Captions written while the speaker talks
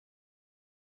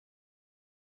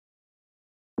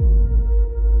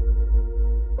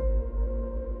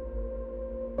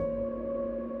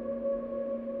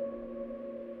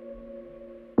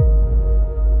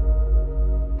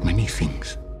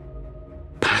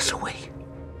pass away.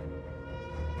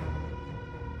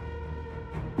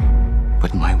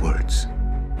 But my words,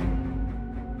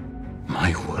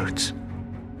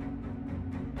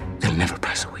 they'll never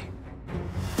pass away.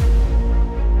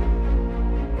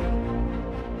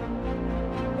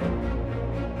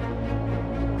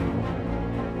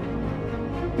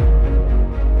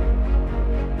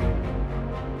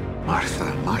 Martha,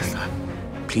 Martha,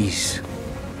 please,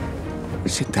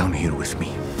 sit down here with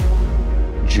me.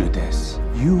 Judas,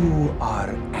 you are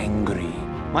angry.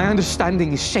 My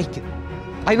understanding is shaken.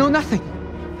 I know nothing,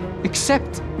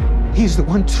 except he's the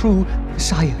one true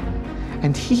Messiah,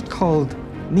 and he called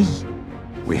me.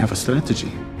 We have a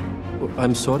strategy.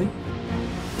 I'm sorry?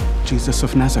 Jesus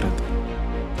of Nazareth.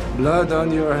 Blood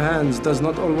on your hands does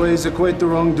not always equate to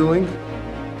wrongdoing.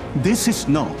 This is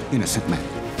no innocent man.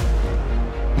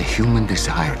 The human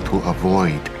desire to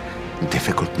avoid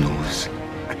difficult news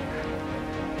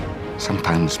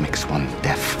sometimes makes one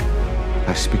deaf.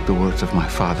 I speak the words of my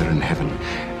Father in heaven,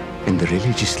 and the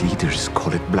religious leaders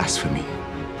call it blasphemy.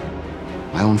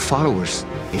 My own followers,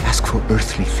 they ask for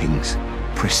earthly things,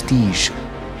 prestige.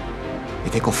 They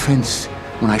take offense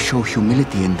when I show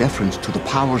humility and deference to the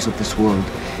powers of this world.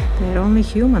 They're only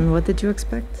human. What did you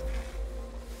expect?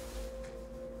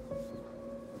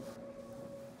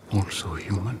 Also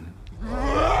human.